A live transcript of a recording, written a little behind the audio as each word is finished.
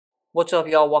What's up,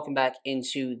 y'all? Welcome back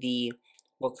into the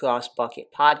Lacrosse Bucket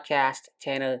Podcast.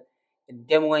 Tanner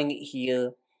Dimling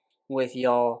here with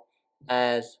y'all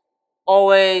as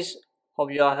always.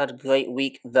 Hope y'all had a great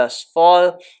week thus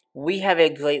far. We have a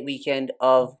great weekend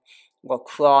of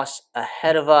lacrosse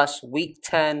ahead of us. Week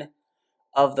 10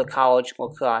 of the college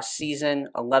lacrosse season,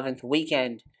 11th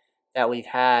weekend that we've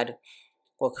had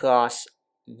lacrosse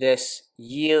this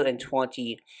year in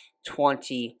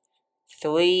 2023.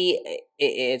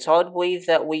 It's hard to believe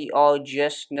that we are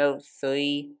just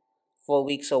 3-4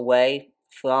 weeks away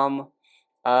from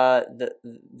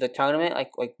the tournament.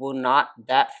 Like we're not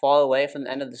that far away from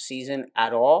the end of the season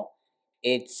at all.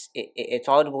 It's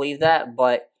hard to believe that,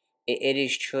 but it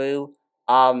is true.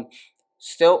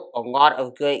 Still a lot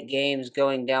of great games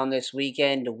going down this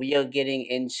weekend. We are getting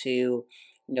into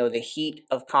the heat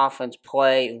of conference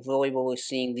play. Really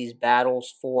seeing these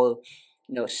battles for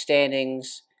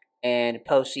standings and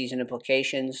postseason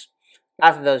implications.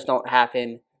 Not that those don't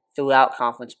happen throughout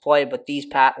conference play, but these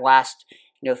last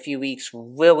few weeks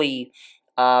really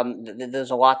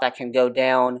there's a lot that can go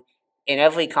down in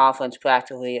every conference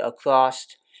practically across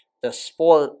the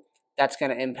sport. That's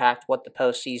going to impact what the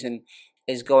postseason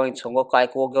is going to look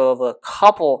like. We'll go over a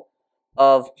couple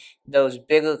of those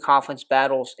bigger conference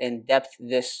battles in depth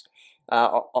this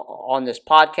on this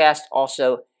podcast.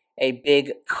 Also, a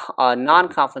big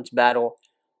non-conference battle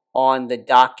on the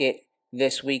docket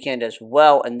this weekend as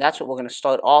well, and that's what we're going to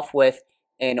start off with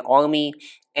in Army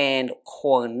and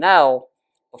Cornell.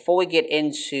 Before we get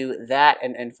into that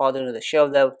and further into the show,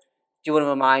 though, do want to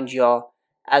remind y'all,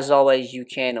 as always, you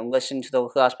can listen to the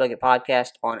Lacrosse Bucket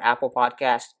Podcast on Apple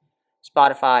Podcast,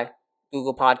 Spotify,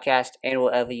 Google Podcast, and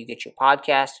wherever you get your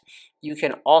podcasts. You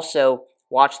can also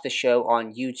watch the show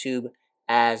on YouTube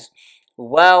as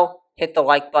well. Hit the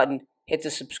like button, hit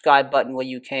the subscribe button where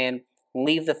you can,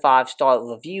 leave the 5-star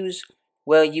reviews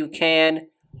where you can.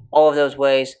 All of those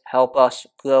ways help us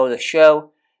grow the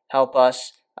show, help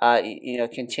us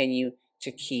continue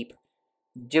to keep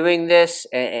doing this.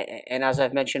 And as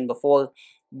I've mentioned before,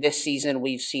 this season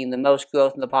we've seen the most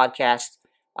growth in the podcast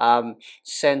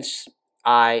since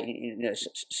we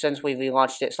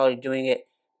relaunched it, started doing it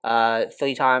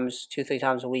 2-3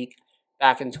 times a week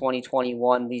back in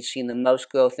 2021. We've seen the most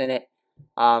growth in it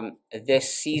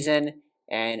this season,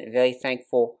 and very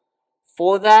thankful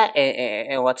for that.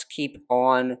 And let's keep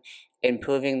on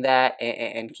improving that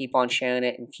and keep on sharing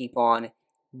it and keep on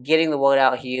getting the word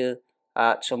out here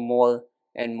to more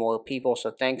and more people.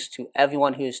 So thanks to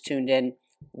everyone who's tuned in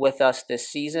with us this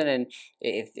season. And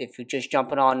if you're just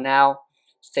jumping on now,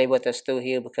 stay with us through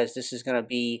here, because this is going to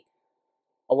be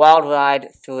a wild ride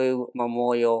through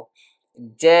Memorial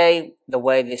Day, the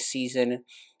way this season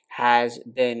has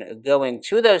been going.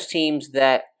 Two of those teams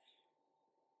that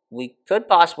we could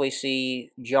possibly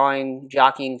see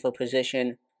jockeying for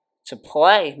position to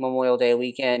play Memorial Day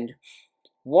weekend.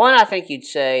 One, I think you'd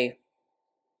say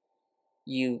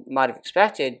you might have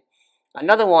expected.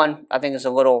 Another one, I think, is a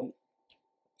little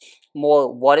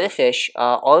more what-if-ish.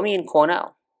 Army and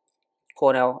Cornell.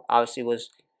 Cornell obviously was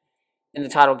in the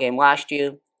title game last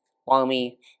year.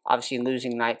 Army obviously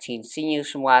losing 19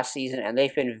 seniors from last season, and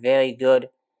they've been very good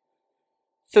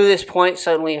through this point.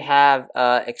 Certainly have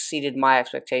exceeded my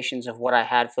expectations of what I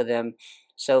had for them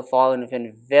so far, and have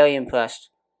been very impressed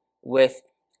with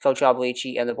Coach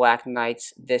Alberici and the Black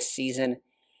Knights this season.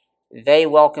 They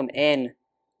welcome in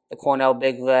the Cornell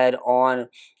Big Red on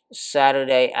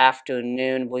Saturday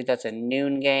afternoon. I believe that's a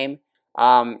noon game.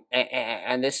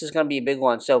 And this is going to be a big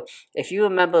one. So if you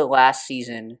remember last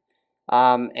season,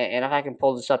 and if I can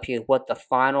pull this up here, what the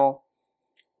final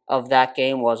of that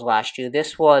game was last year.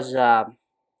 This was,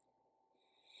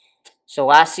 so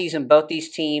last season, both these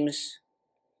teams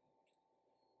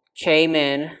came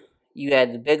in. You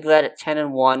had the Big Red at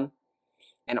 10-1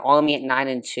 and Army at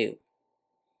 9-2.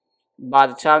 By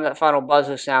the time that final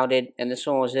buzzer sounded, and this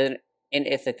one was in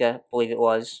Ithaca, I believe it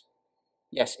was.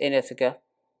 Yes, in Ithaca.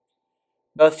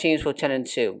 Both teams were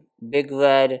 10-2. Big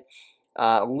Red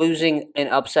losing in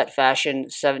upset fashion,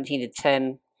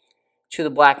 17-10 to the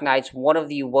Black Knights. One of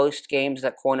the worst games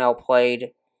that Cornell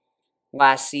played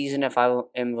last season, if I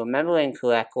am remembering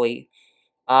correctly.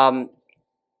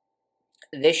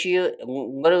 This year,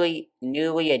 literally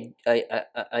nearly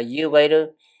a year later,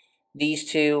 these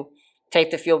two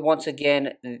take the field once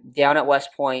again down at West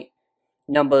Point.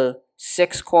 Number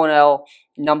 6 Cornell,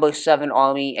 number 7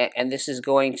 Army, and this is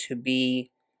going to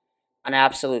be an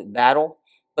absolute battle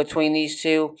between these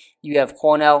two. You have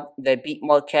Cornell, they beat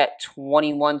Marquette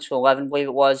 21-11, I believe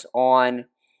it was, on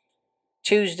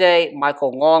Tuesday.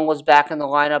 Michael Long was back in the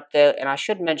lineup there, and I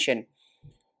should mention,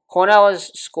 Cornell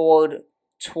has scored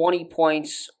 20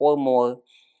 points or more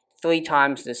 3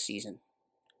 times this season.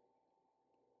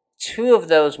 Two of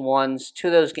those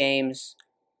games,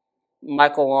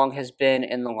 Michael Long has been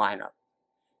in the lineup.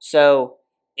 So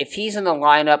if he's in the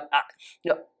lineup,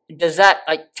 does that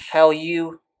tell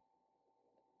you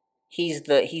he's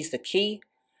the key?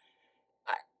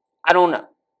 I don't know.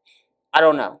 I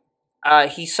don't know.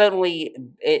 He certainly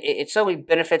it certainly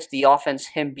benefits the offense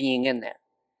him being in there.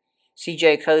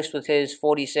 CJ Coast with his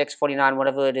 46, 49,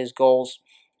 whatever it is, goals,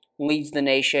 leads the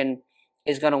nation,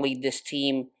 is going to lead this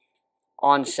team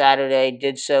on Saturday,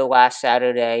 did so last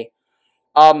Saturday.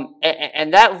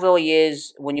 And that really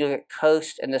is, when you look at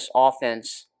Coast and this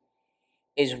offense,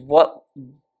 is what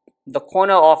the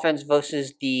Cornell offense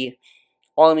versus the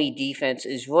Army defense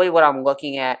is really what I'm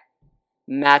looking at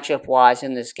matchup-wise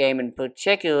in this game. And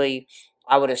particularly,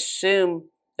 I would assume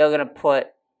they're going to put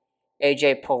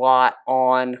A.J. Palat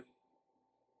on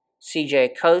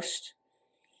C.J. Coast.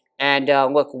 And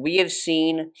look, we have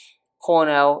seen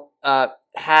Cornell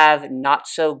have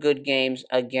not-so-good games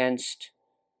against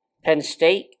Penn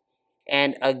State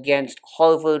and against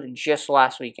Harvard just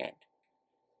last weekend.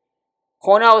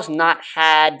 Cornell has not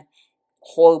had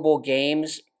horrible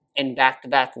games in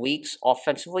back-to-back weeks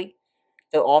offensively.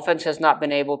 Their offense has not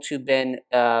been able to been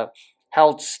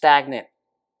held stagnant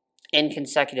in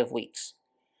consecutive weeks.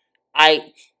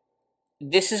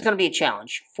 This is going to be a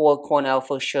challenge for Cornell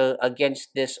for sure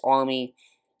against this Army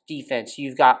defense.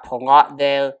 You've got Palat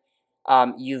there.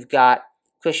 You've got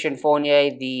Christian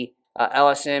Fournier, the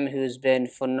LSM, who's been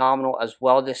phenomenal as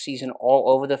well this season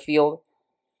all over the field.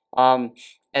 And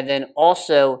then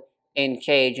also in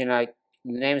cage, and the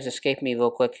names escape me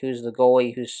real quick, who's the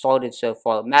goalie who's started so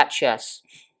far. Matt Chess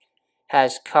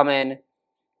has come in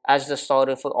as the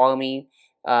starter for Army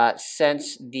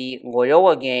since the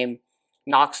Loyola game.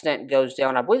 Knox Dent goes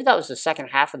down. I believe that was the second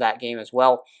half of that game as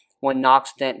well. When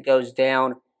Knox Dent goes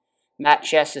down, Matt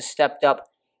Chess has stepped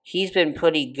up. He's been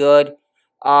pretty good.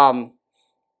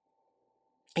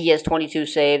 He has 22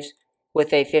 saves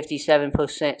with a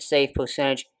 57% save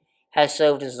percentage. Has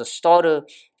served as a starter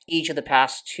each of the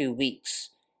past 2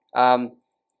 weeks.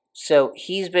 So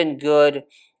he's been good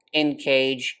in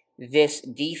cage. This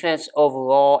defense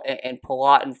overall, and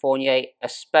Palat and Fournier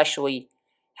especially,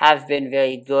 have been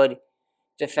very good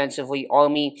defensively.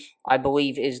 Army, I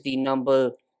believe, is the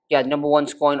number one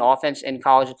scoring offense in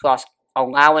college lacrosse,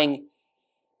 allowing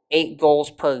 8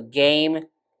 goals per game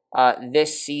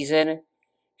this season.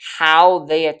 How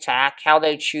they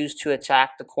choose to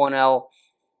attack the Cornell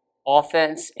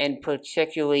offense, and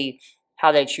particularly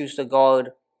how they choose to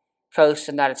guard Coast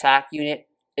in that attack unit,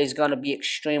 is going to be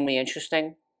extremely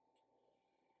interesting.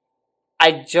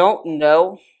 I don't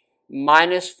know,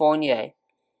 minus Fournier,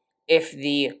 if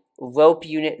the rope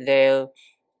unit there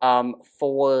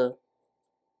for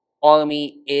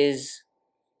Army is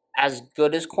as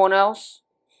good as Cornell's.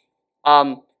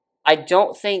 I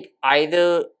don't think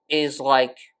either is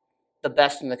the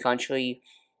best in the country,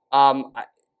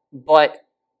 but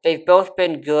they've both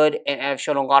been good and have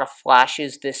shown a lot of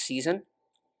flashes this season.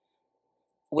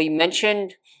 We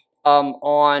mentioned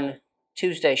on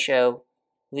Tuesday's show,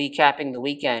 recapping the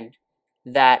weekend,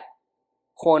 that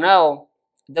Cornell,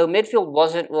 though midfield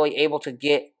wasn't really able to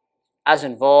get as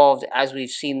involved as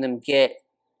we've seen them get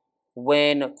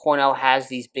when Cornell has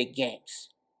these big games.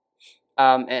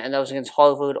 And that was against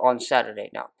Harvard on Saturday.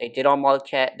 Now, they did on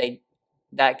Marquette.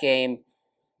 That game,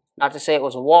 not to say it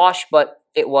was a wash, but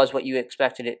it was what you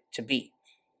expected it to be.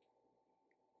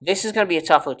 This is going to be a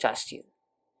tougher test here.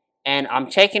 And I'm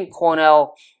taking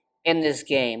Cornell in this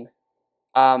game.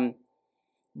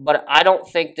 But I don't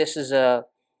think this is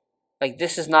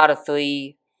this is not a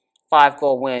 3-5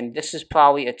 goal win. This is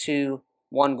probably a 2-1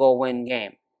 goal win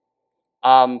game.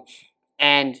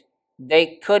 And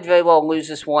they could very well lose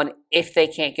this one if they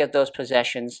can't get those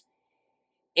possessions,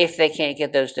 if they can't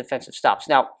get those defensive stops.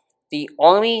 Now, the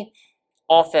Army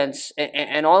offense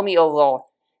and Army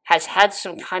overall has had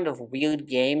some kind of weird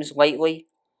games lately.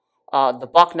 The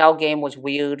Bucknell game was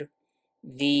weird.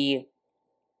 The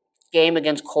game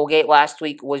against Colgate last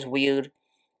week was weird.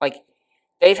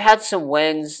 They've had some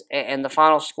wins and the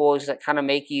final scores that kind of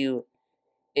make you,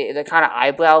 they're kind of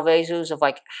eyebrow raisers of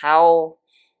how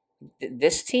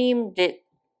this team did,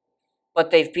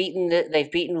 but they've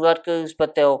beaten Rutgers,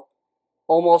 but they'll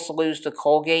almost lose to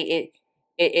Colgate.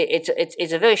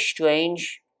 It's a very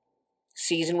strange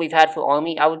season we've had for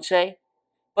Army, I would say,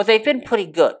 but they've been pretty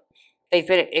good. They've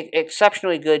been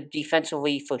exceptionally good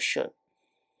defensively for sure.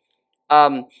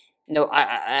 I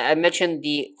mentioned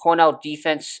the Cornell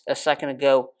defense a second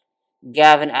ago.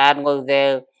 Gavin Adler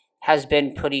there has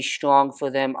been pretty strong for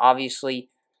them, obviously.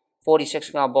 46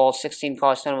 ground balls, 16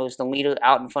 cross turnovers, the leader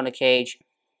out in front of cage.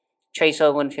 Chase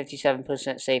Owen,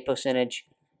 57% save percentage.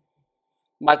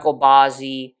 Michael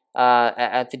Bozzi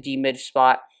at the D-mid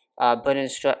spot. Brennan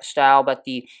Staub at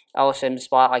the LSM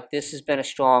spot. Like, this has been a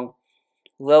strong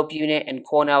rope unit, and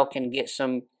Cornell can get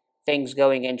some things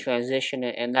going in transition,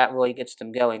 and that really gets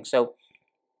them going. So,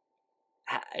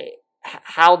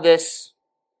 how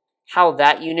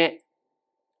that unit,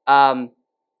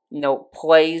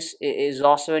 plays is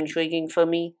also intriguing for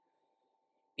me,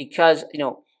 because,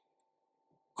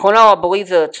 Cornell, I believe,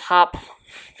 the top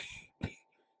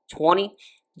 20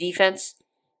 defense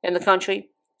in the country,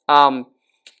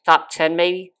 top 10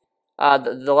 maybe.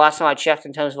 The last time I checked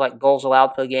in terms of like goals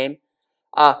allowed per game.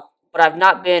 But I've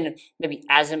not been maybe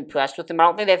as impressed with them. I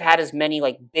don't think they've had as many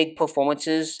like big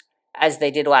performances as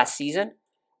they did last season.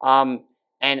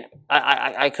 And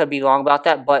I could be wrong about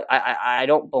that, but I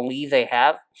don't believe they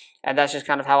have, and that's just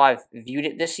kind of how I've viewed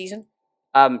it this season.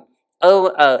 Adler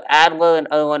and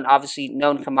Owen, obviously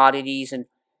known commodities, and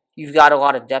you've got a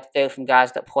lot of depth there from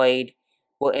guys that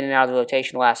were in and out of the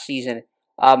rotation last season.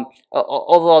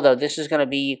 Overall, though, this is going to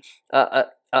be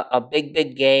a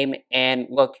big game, and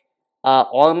look,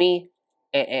 Army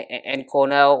and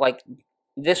Cornell, like,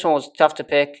 this one was tough to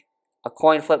pick. A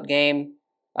coin flip game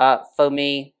for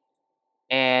me,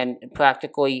 and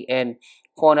practically, and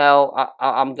Cornell,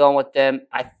 I'm going with them.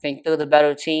 I think they're the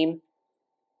better team,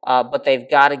 but they've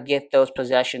got to get those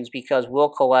possessions, because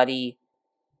Will Coletti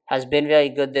has been very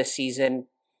good this season.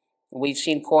 We've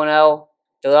seen Cornell,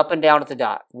 they're up and down at the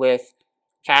dot with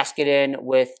Kaskinen,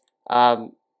 with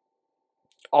all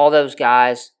those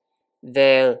guys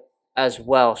there as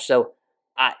well. So,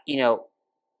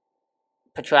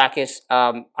 Petrakis,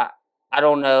 I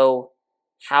don't know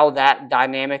how that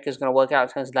dynamic is going to work out in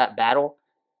terms of that battle.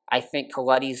 I think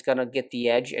Coletti's going to get the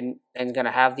edge and going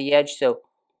to have the edge. So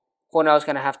Cornell's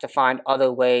going to have to find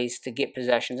other ways to get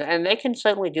possessions, and they can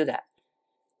certainly do that.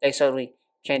 They certainly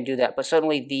can do that. But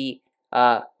certainly the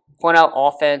Cornell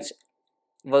offense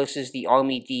versus the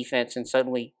Army defense, and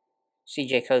certainly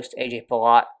CJ Coast, AJ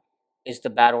Palat, is the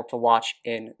battle to watch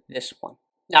in this one.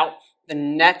 Now, the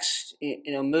next,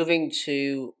 moving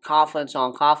to conference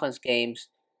games,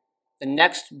 the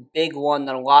next big one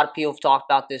that a lot of people have talked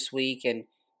about this week, and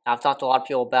I've talked to a lot of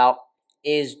people about,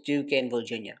 is Duke and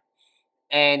Virginia.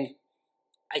 And,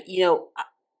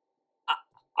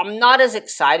 I'm not as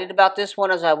excited about this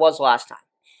one as I was last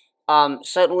time.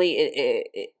 Certainly,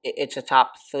 it's a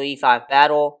top 3-5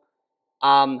 battle.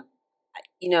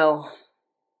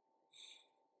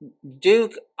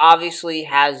 Duke obviously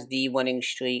has the winning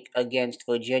streak against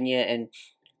Virginia, and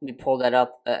let me pull that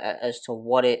up as to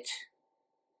what it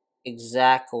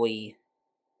exactly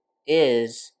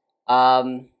is.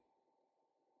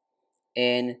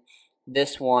 In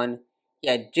this one,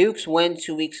 Duke's win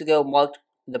 2 weeks ago marked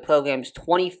the program's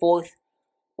 24th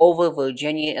over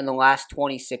Virginia in the last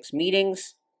 26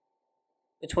 meetings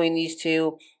between these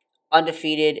two.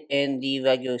 Undefeated in the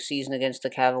regular season against the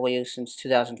Cavaliers since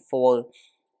 2004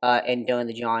 and during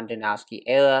the John Donowski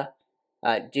era.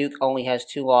 Duke only has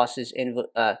 2 losses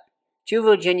to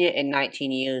Virginia in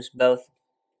 19 years, both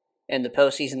in the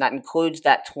postseason. That includes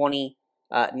that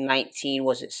 2019,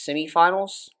 was it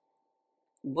semifinals?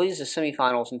 I believe it's the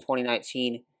semifinals in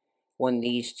 2019 when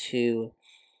these two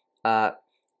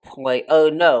play. Oh,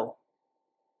 no.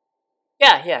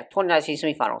 Yeah, 2019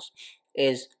 semifinals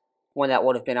is when that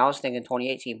would have been. I was thinking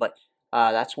 2018, but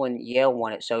that's when Yale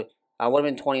won it. So it would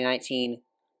have been 2019.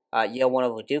 Yale won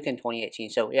over Duke in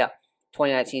 2018. So,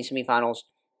 2019 semifinals.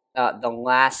 The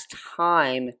last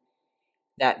time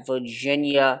that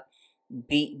Virginia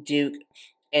beat Duke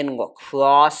in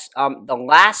lacrosse. The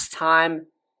last time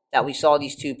that we saw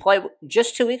these two play,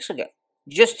 just 2 weeks ago.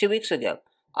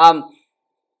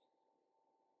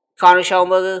 Connor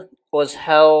Schellenberger was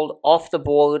held off the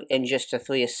board in just a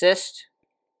 3 assist.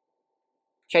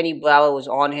 Kenny Blauer was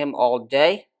on him all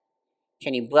day.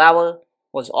 Kenny Blauer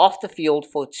was off the field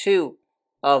for 2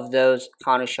 of those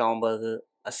Connor Schellenberger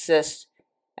assists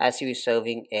as he was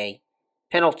serving a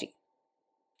penalty.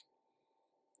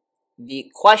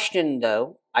 The question,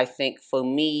 though, I think for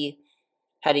me,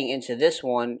 heading into this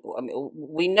one,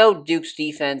 we know Duke's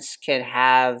defense can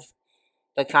have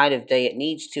the kind of day it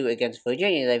needs to against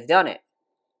Virginia. They've done it.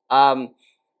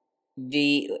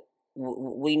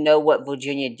 We know what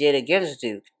Virginia did against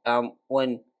Duke. And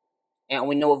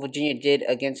we know what Virginia did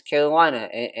against Carolina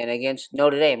and against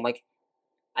Notre Dame. Like,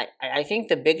 I think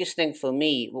the biggest thing for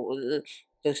me,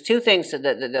 there's 2 things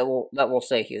that we'll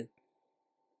say here.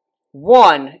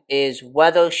 One is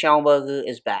whether Schellenberger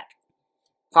is back.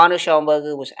 Connor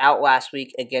Schellenberger was out last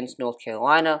week against North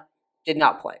Carolina, did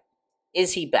not play.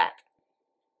 Is he back?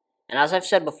 And as I've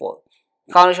said before,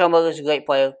 Connor Schellenberger is a great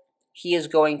player. he is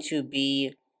going to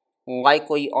be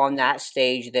likely on that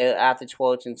stage there at the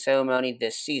Twerton ceremony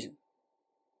this season.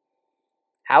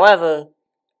 However,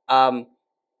 and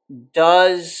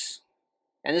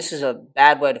this is a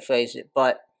bad way to phrase it,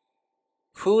 but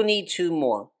who needs two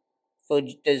more?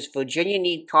 Does Virginia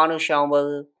need Connor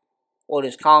Shellenberger, or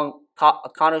does Connor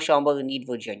Shellenberger need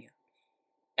Virginia?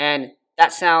 And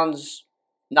that sounds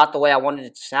not the way I wanted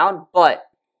it to sound, but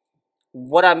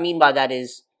what I mean by that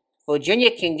is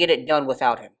Virginia can get it done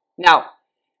without him. Now,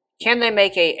 can they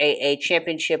make a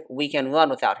championship weekend run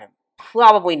without him?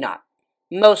 Probably not.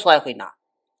 Most likely not.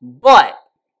 But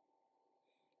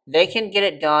they can get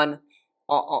it done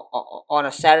on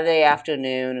a Saturday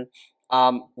afternoon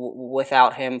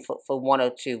without him for 1 or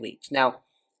 2 weeks. Now,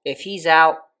 if he's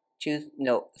out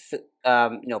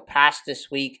past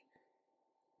this week,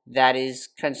 that is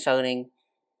concerning,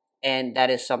 and that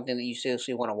is something that you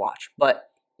seriously want to watch. But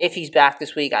if he's back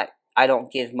this week, I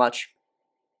don't give much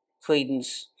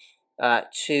credence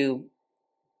to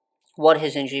what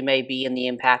his injury may be and the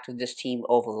impact of this team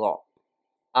overall.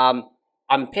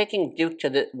 I'm picking Duke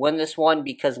to win this one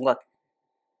because, look,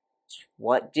 it's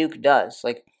what Duke does.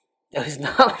 Like, there's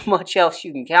not much else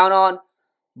you can count on,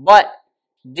 but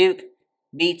Duke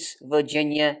beats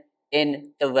Virginia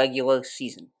in the regular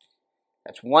season.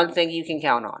 That's one thing you can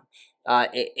count on.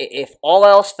 If all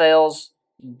else fails,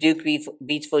 Duke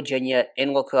beats Virginia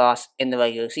in lacrosse in the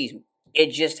regular season.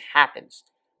 It just happens.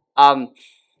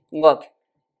 Look,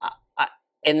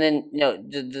 and then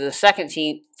the second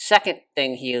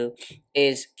thing here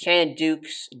is, can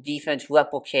Duke's defense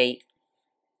replicate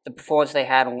the performance they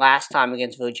had last time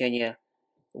against Virginia?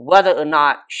 Whether or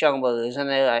not Shellenberger is in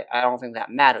there, I don't think that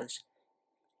matters.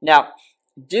 Now,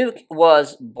 Duke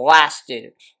was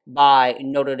blasted by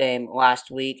Notre Dame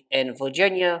last week, and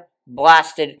Virginia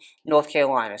blasted North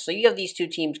Carolina. So you have these two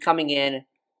teams coming in,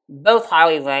 both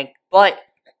highly ranked, but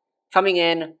coming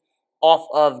in off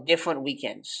of different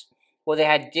weekends where they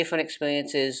had different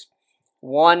experiences.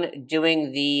 One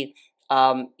doing the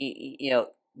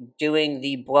doing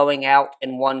the blowing out,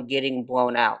 and one getting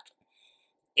blown out.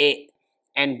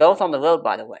 And both on the road,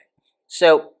 by the way.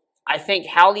 So I think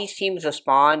how these teams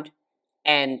respond,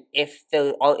 and if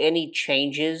there are any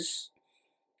changes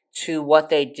to what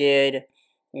they did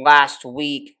last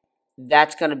week,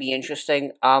 that's going to be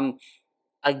interesting.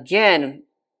 Again,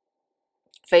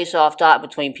 face-off dot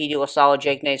between Petey LaSalle and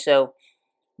Jake Naso.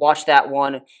 Watch that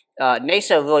one.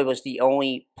 Naso really was the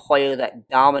only player that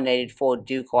dominated for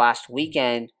Duke last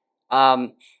weekend.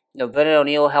 Brennan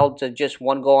O'Neill held to just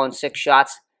 1 goal on 6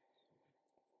 shots.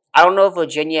 I don't know if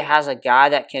Virginia has a guy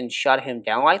that can shut him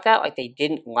down like that, like they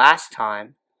didn't last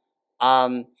time.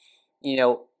 Can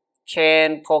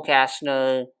Cole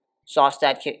Kastner,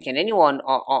 Sawstad, can anyone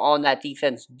on that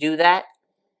defense do that?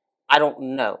 I don't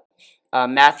know.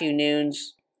 Matthew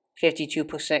Nunes,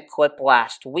 52% clip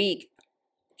last week.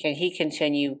 Can he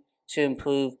continue to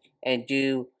improve and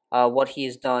do what he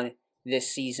has done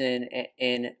this season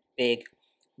in big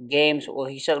games? Well,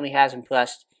 he certainly has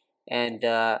impressed and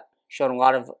shown a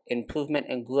lot of improvement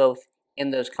and growth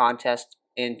in those contests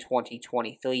in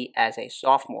 2023 as a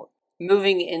sophomore.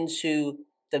 Moving into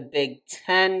the Big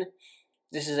Ten,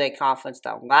 this is a conference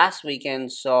that last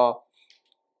weekend saw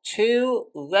 2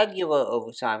 regular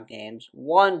overtime games,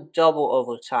 1 double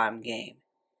overtime game.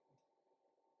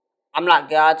 I'm not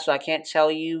God, so I can't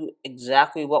tell you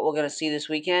exactly what we're going to see this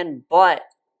weekend, but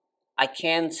I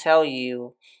can tell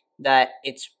you that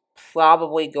it's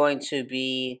probably going to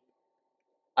be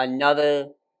another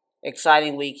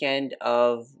exciting weekend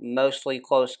of mostly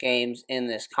close games in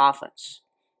this conference.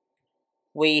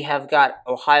 We have got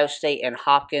Ohio State and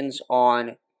Hopkins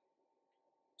on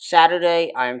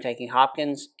Saturday. I am taking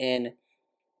Hopkins in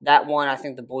that one. I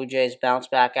think the Blue Jays bounce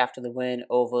back after the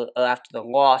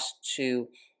loss to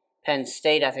Penn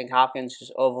State. I think Hopkins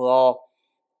just overall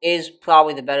is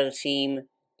probably the better team,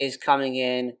 is coming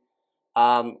in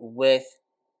with,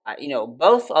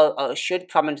 both should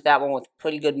come into that one with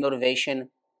pretty good motivation.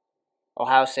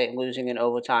 Ohio State losing in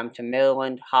overtime to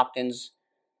Maryland. Hopkins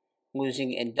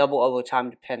losing in double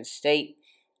overtime to Penn State.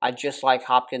 I just like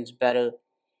Hopkins better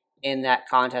in that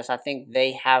contest. I think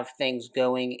they have things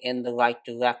going in the right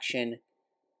direction,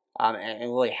 and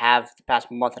really have the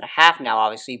past month and a half now,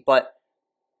 obviously, but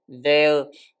they're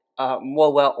a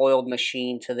more well-oiled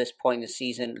machine to this point in the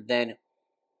season than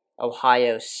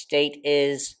Ohio State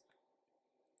is.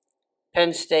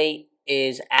 Penn State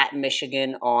is at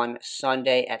Michigan on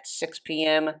Sunday at 6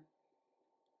 p.m.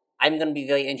 I'm going to be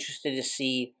very interested to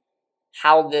see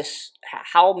how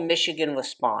Michigan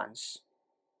responds,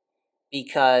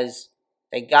 because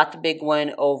they got the big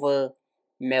win over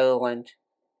Maryland.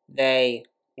 They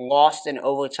lost in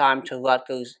overtime to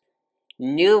Rutgers.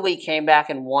 Nearly came back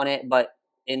and won it, but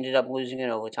ended up losing in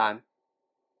overtime.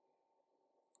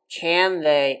 Can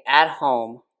they, at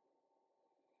home,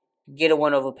 get a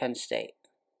win over Penn State?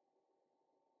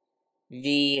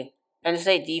 The Penn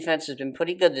State defense has been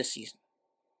pretty good this season.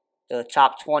 The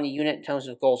top 20 unit in terms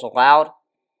of goals allowed.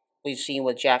 We've seen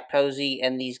what Jack Posey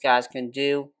and these guys can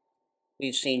do.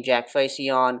 We've seen Jack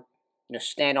Fraissian,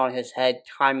 stand on his head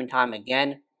time and time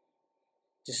again.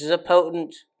 This is a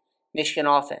potent Michigan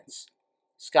offense.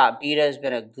 Scott Bita has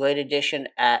been a great addition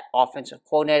at offensive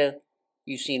coordinator.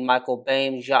 You've seen Michael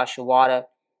Bames, Josh Awada.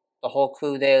 The whole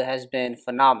crew there has been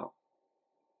phenomenal.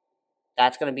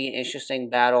 That's going to be an interesting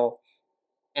battle.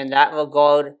 In that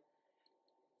regard,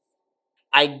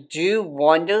 I do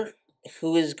wonder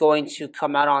who is going to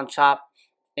come out on top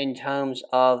in terms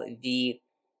of the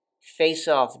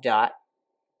face-off dot.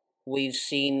 We've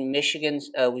seen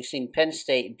Penn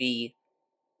State be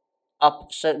up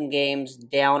certain games,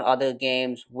 down other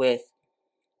games with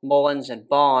Mullins and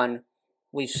Bond.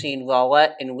 We've seen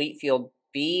Rowlett and Wheatfield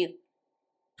be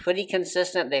pretty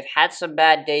consistent. They've had some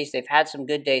bad days. They've had some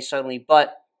good days, certainly.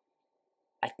 But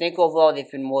I think overall they've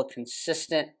been more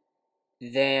consistent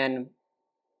than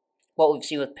what we've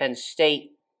seen with Penn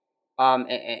State.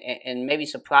 And maybe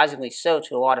surprisingly so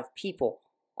to a lot of people.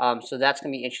 So that's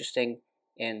going to be interesting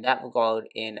in that regard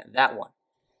in that one.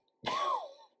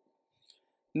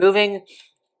 Moving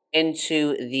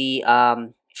into the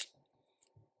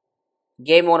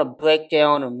game I want to break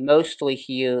down mostly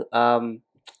here,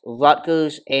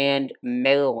 Rutgers and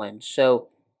Maryland. So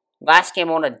last game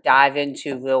I want to dive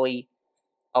into really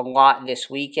a lot this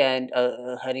weekend,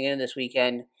 heading into this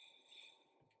weekend.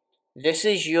 This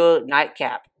is your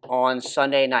nightcap on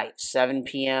Sunday night, 7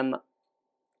 p.m.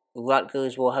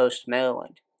 Rutgers will host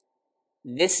Maryland.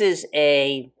 This is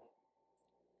a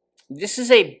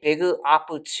bigger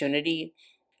opportunity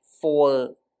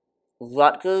for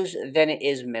Rutgers than it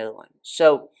is Maryland.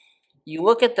 So you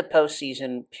look at the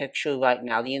postseason picture right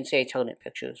now, the NCAA tournament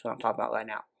picture is what I'm talking about right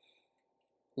now.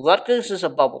 Rutgers is a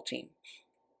bubble team.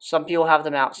 Some people have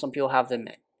them out, some people have them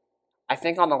in. I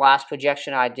think on the last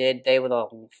projection I did, they were the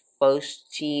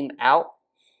first team out.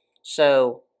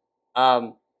 So,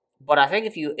 but I think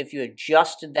if you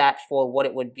adjusted that for what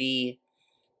it would be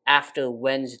after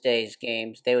Wednesday's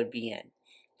games, they would be in.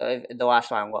 The last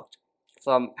time I looked,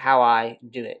 from how I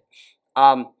do it.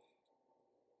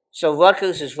 So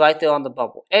Rutgers is right there on the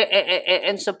bubble.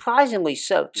 And surprisingly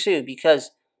so, too,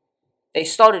 because they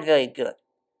started very good.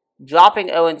 Dropping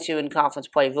 0-2 in conference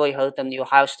play really hurt them. The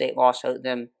Ohio State loss hurt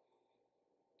them.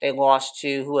 They lost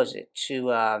to, who was it?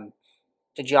 To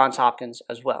Johns Hopkins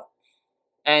as well.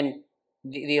 And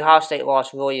the Ohio State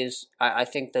loss really is, I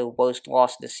think, the worst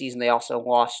loss of the season. They also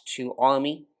lost to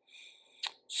Army.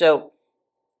 So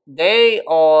they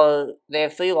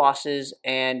have 3 losses,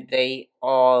 and they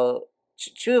are,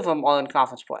 2 of them are in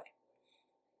conference play.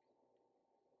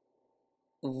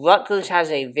 Rutgers has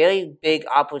a very big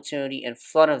opportunity in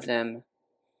front of them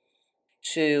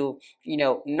to,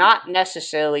 not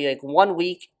necessarily, like 1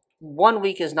 week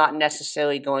is not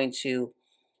necessarily going to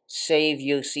save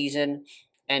your season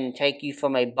and take you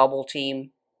from a bubble team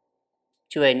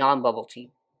to a non-bubble team.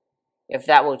 If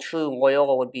that were true,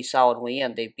 Loyola would be solidly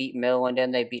in. They beat Maryland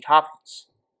and they beat Hopkins.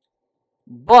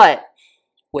 But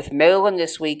with Maryland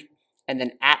this week and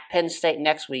then at Penn State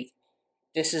next week,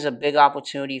 this is a big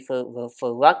opportunity for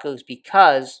Rutgers,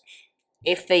 because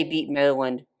if they beat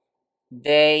Maryland,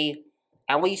 they,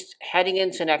 at least heading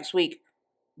into next week,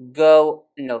 go,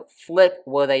 flip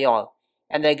where they are.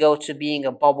 And they go to being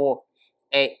a bubble,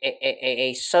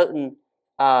 a certain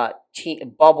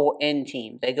bubble in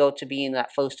team. They go to being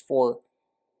that first 4,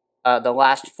 the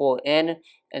last 4 in,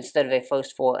 instead of a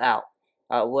first 4 out,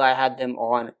 where I had them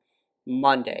on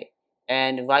Monday.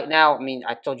 And right now,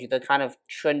 I told you, they're kind of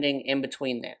trending in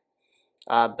between there,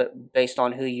 but based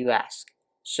on who you ask.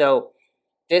 So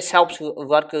this helps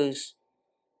Rutgers'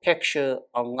 picture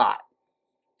a lot.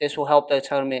 This will help their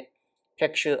tournament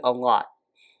picture a lot.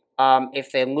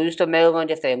 If they lose to Maryland,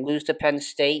 if they lose to Penn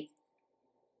State,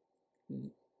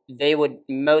 they would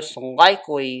most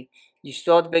likely, you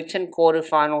still have the Big Ten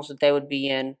quarterfinals that they would be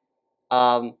in,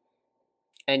 and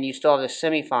you still have the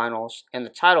semifinals and the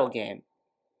title game.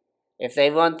 If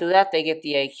they run through that, they get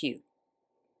the AQ.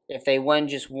 If they win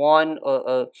just one,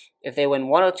 or if they win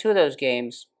 1 or 2 of those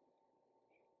games,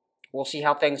 we'll see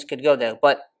how things could go there.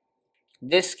 But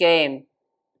this game,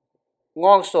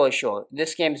 long story short,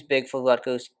 this game is big for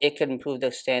Rutgers. It could improve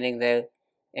their standing there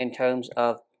in terms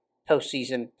of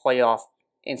postseason, playoff,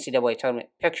 NCAA tournament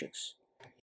pictures.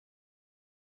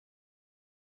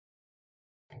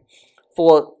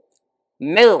 For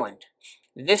Maryland,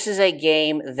 this is a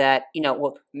game that,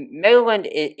 look, Maryland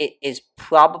is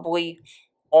probably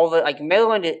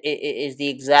Maryland is the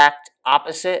exact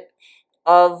opposite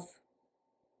of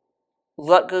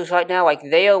Rutgers right now. Like,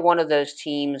 they are one of those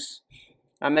teams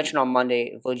I mentioned on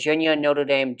Monday: Virginia, Notre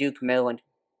Dame, Duke, Maryland.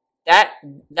 That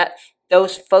that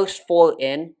those first four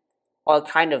in are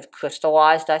kind of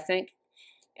crystallized, I think.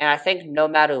 And I think no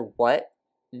matter what,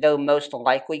 they're most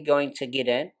likely going to get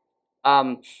in.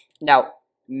 Now,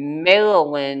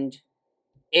 Maryland,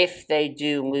 if they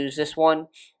do lose this one,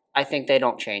 I think they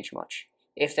don't change much.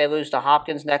 If they lose to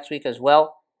Hopkins next week as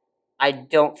well, I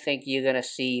don't think you're going to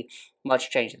see much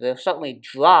change. They'll certainly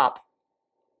drop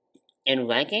in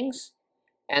rankings,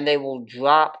 and they will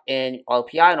drop in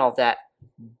RPI and all of that,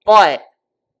 but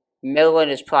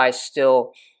Maryland is probably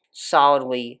still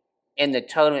solidly in the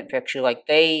tournament picture. Like,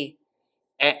 and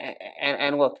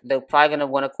look, they're probably going to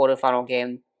win a quarterfinal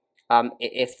game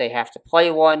if they have to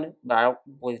play one, but I don't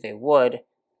believe they would.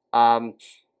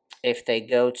 If they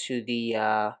go to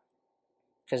the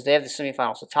because they have the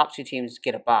semifinals, the top two teams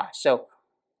get a bye. So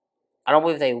I don't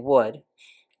believe they would,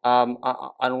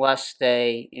 unless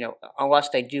they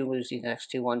do lose these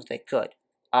next two ones. They could,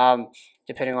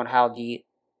 depending on how the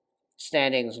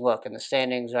standings look. And the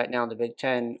standings right now in the Big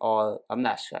Ten are a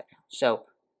mess right now. So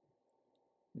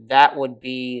that would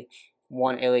be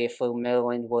one area for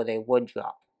Maryland where they would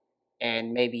drop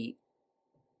and maybe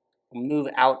move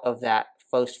out of that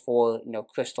first four,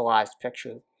 crystallized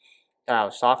picture that I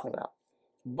was talking about.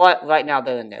 But right now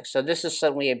they're in there. So this is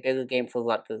certainly a bigger game for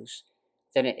Rutgers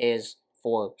than it is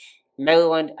for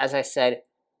Maryland. As I said,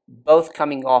 both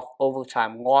coming off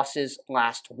overtime losses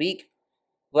last week.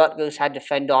 Rutgers had to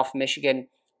fend off Michigan.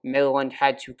 Maryland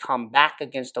had to come back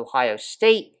against Ohio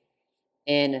State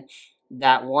in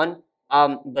that one.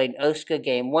 Blaine Erskine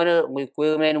game winner. Luke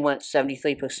Wheelman went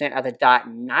 73% at the dot,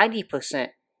 90%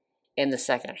 in the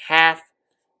second half.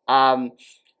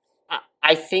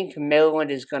 I think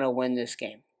Maryland is going to win this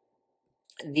game.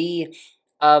 The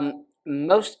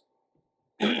most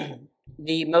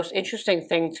the most interesting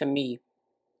thing to me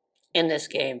in this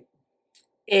game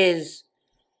is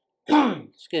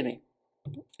excuse me,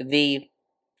 the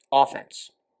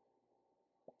offense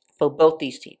for both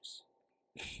these teams.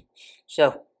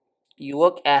 So you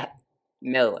look at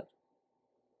Maryland,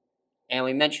 and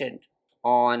we mentioned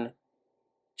on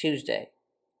Tuesday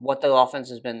what their offense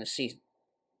has been this season.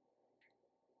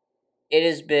 It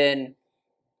has been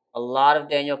a lot of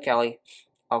Daniel Kelly,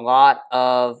 a lot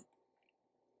of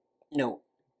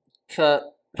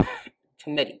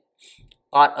committee,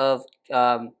 a lot of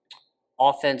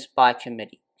offense by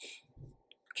committee.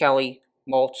 Kelly,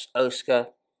 Maltz, Oska,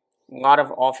 a lot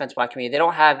of offense by committee. They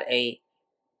don't have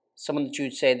someone that you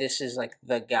would say this is like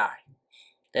the guy.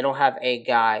 They don't have a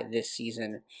guy this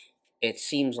season, it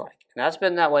seems like. And that's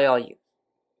been that way all year.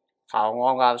 Kyle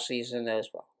Long obviously is in there as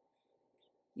well.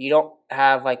 You don't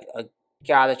have like a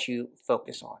guy that you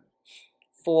focus on.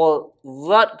 For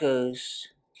Rutgers,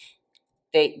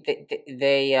 they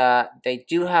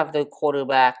do have their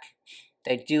quarterback.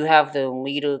 They do have their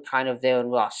leader kind of there in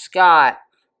Ross Scott.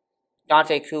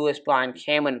 Dante Koulis, Brian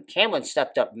Cameron. Cameron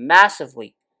stepped up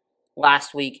massively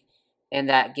last week in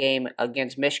that game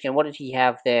against Michigan. What did he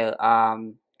have there?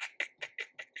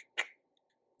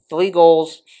 3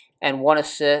 goals and 1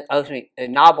 assist. Oh, excuse me.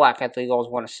 Knobloch had 3 goals,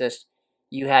 1 assist.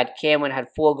 You had Cameron had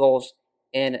 4 goals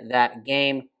in that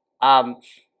game.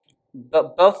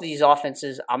 But both of these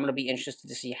offenses, I'm going to be interested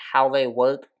to see how they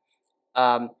work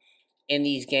in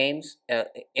these games,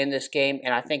 in this game,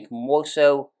 and I think more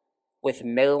so with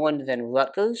Maryland than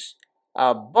Rutgers.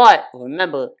 But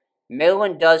remember,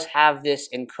 Maryland does have this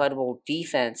incredible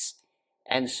defense,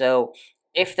 and so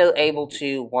if they're able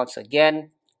to, once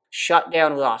again, shut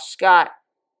down Ross Scott,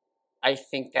 I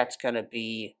think that's going to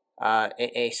be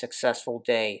a successful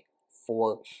day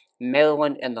for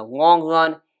Maryland in the long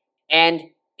run.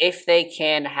 And if they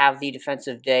can have the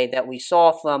defensive day that we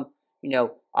saw from,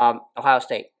 Ohio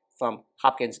State, from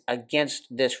Hopkins against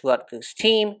this Rutgers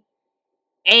team,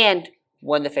 and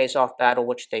win the face-off battle,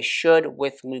 which they should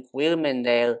with Luke Wheelman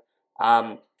there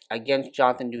against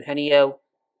Jonathan Duhenio,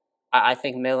 I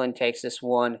think Maryland takes this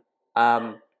one.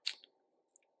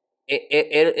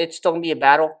 It's still going to be a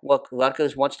battle. Look,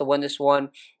 Rutgers wants to win this one.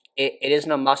 It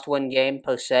isn't a must-win game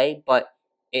per se, but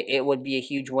it would be a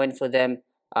huge win for them,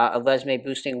 a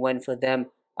resume-boosting win for them.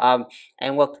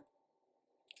 And look,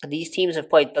 these teams have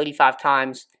played 35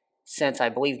 times since, I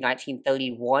believe,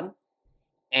 1931.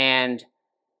 And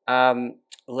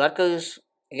Rutgers,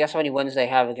 guess how many wins they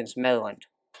have against Maryland?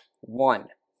 1.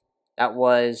 That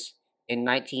was in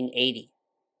 1980.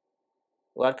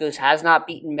 Rutgers has not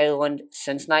beaten Maryland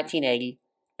since 1980,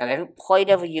 Now, they haven't played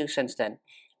every year since then,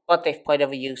 but they've played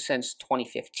every year since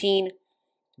 2015,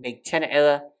 the Big Ten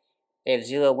era. They have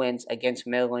 0 wins against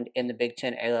Maryland in the Big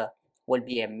Ten era. Would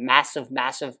be a massive,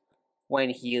 massive win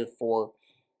here for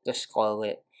the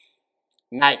Scarlet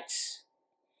Knights.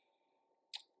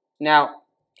 Now,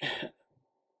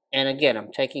 and again,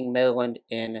 I'm taking Maryland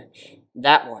in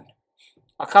that one.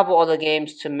 A couple other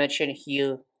games to mention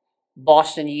here.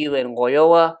 Boston U and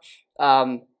Loyola.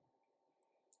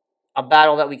 A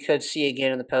battle that we could see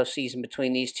again in the postseason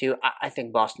between these two. I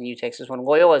think Boston U takes this one.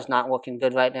 Loyola is not looking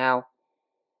good right now.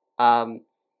 I'm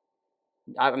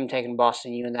taking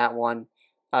Boston U in that one.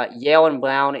 Yale and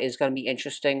Brown is going to be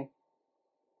interesting.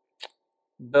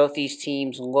 Both these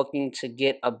teams looking to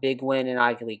get a big win in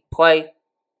Ivy League play.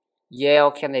 Yale,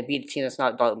 can they beat a team that's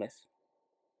not Dartmouth?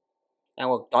 And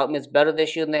look, Dartmouth's better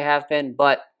this year than they have been,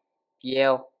 but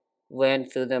Yale ran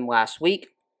through them last week.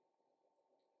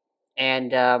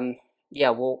 And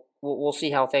yeah, we'll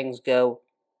see how things go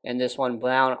in this one.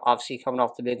 Brown obviously coming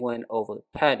off the big win over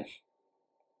Penn.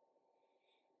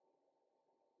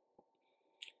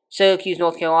 Syracuse,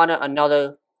 North Carolina,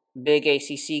 another big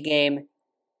ACC game.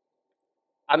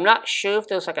 I'm not sure if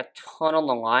there's like a ton on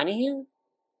the line here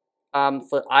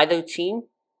for either team.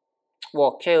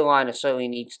 Well, Carolina certainly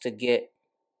needs to get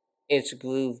its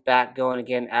groove back going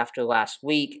again after last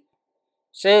week.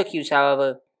 Syracuse,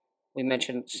 however, we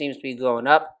mentioned, seems to be growing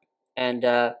up. And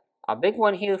a big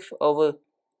one here over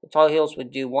the Tar Heels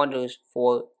would do wonders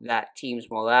for that team's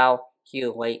morale here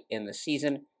late in the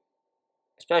season,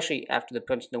 especially after the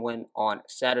Princeton win on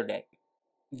Saturday.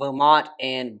 Vermont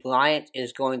and Bryant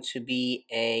is going to be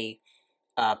a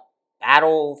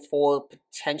battle for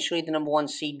potentially the number 1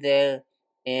 seed there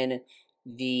in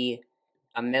the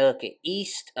America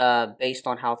East, based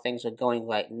on how things are going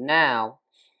right now.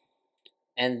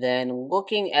 And then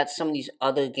looking at some of these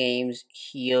other games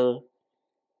here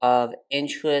of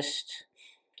interest,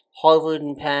 Harvard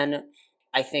and Penn,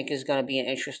 I think is going to be an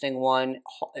interesting one.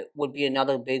 It would be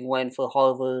another big win for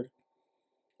Harvard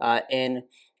in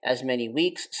as many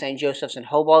weeks. St. Joseph's and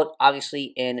Hobart,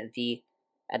 obviously in the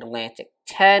Atlantic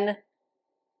 10.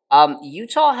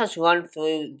 Utah has run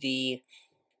through the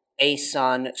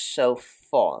ASUN so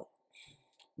far.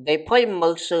 They play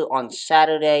Mercer on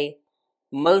Saturday.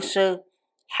 Mercer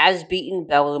has beaten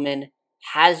Bellarmine,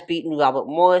 has beaten Robert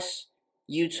Morris.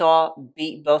 Utah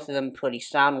beat both of them pretty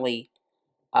soundly.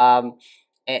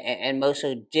 And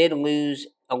Mercer did lose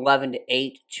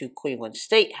 11-8 to Cleveland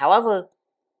State. However,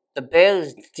 the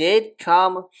Bears did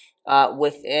come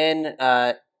within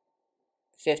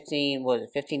 15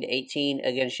 to 18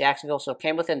 against Jacksonville, so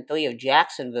came within 3 of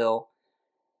Jacksonville.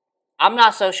 I'm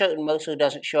not so certain Mercer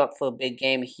doesn't show up for a big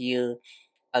game here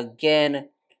again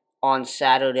on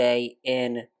Saturday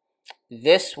in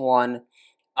this one.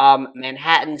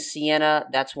 Manhattan, Siena,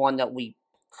 that's one that we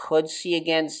could see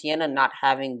again. Siena not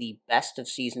having the best of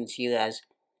seasons here as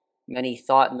many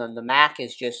thought, and the MAC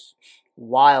is just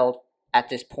wild at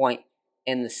this point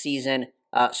in the season.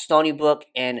 Stony Brook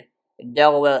and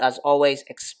Delaware, as always,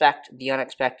 expect the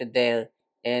unexpected there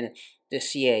in the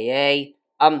CAA.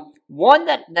 One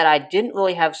that I didn't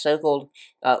really have circled,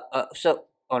 so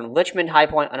on Richmond, High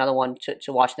Point, another one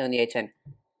to watch there in the A10.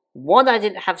 One that I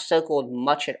didn't have circled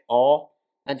much at all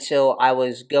until I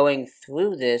was going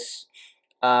through this,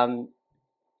 looking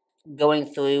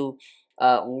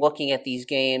at these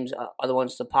games, other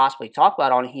ones to possibly talk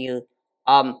about on here,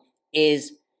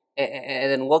 is, and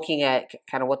then looking at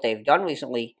kind of what they've done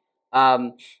recently,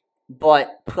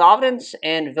 but Providence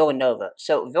and Villanova.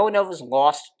 So Villanova's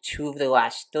lost 2 of their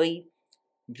last 3,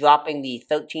 dropping the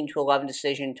 13-11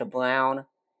 decision to Brown,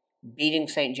 beating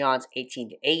St. John's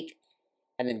 18-8,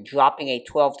 and then dropping a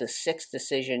 12-6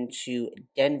 decision to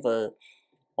Denver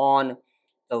on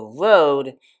the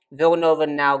road. Villanova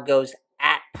now goes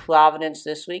at Providence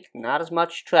this week. Not as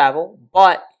much travel,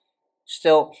 but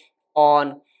still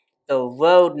on the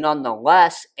road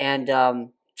nonetheless. And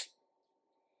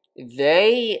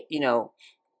they,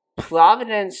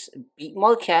 Providence beat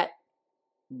Marquette.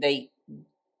 They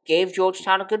gave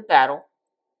Georgetown a good battle.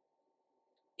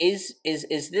 Is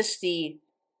this the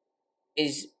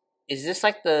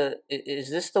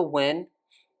win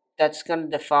that's going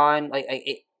to define,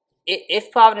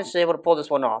 if Providence is able to pull this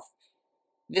one off,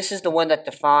 this is the win that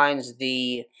defines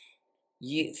the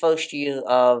first year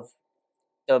of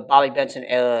the Bobby Benson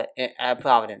era at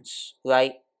Providence,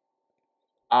 right?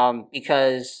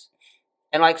 Because,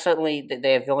 and certainly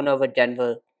they have Villanova,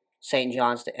 Denver, St.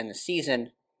 John's to end the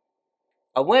season.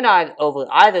 A win over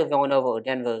either Villanova or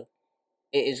Denver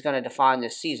is going to define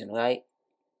this season, right?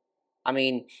 I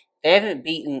mean, they haven't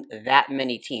beaten that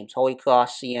many teams. Holy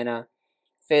Cross, Siena,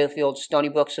 Fairfield, Stony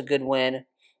Brook's a good win.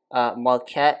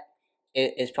 Marquette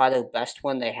is probably the best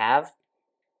one they have.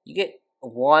 You get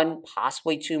one,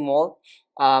 possibly two more.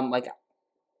 Like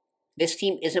this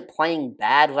team isn't playing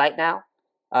bad right now.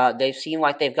 They've seemed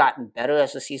like they've gotten better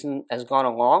as the season has gone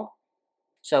along.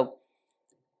 So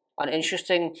an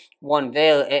interesting one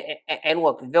there. And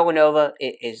look, Villanova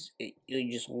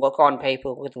you just look on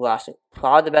paper with the roster,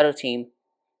 probably the better team,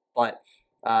 but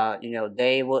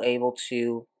they were able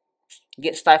to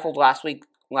get stifled last week.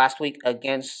 Last week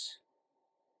against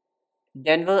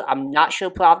Denver, I'm not sure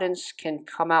Providence can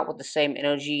come out with the same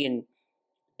energy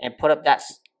and put up that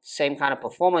same kind of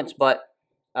performance, but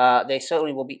they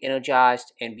certainly will be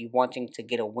energized and be wanting to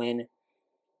get a win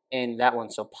in that one.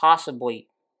 So possibly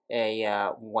a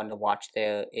one to watch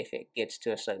there if it gets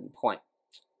to a certain point.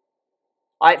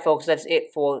 All right, folks, that's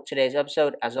it for today's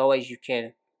episode. As always, you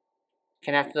can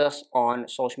connect with us on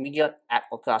social media at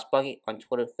Lacrosse Bucket on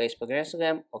Twitter, Facebook, and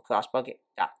Instagram,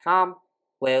 lacrossebucket.com,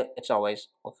 where it's always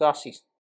lacrosse season.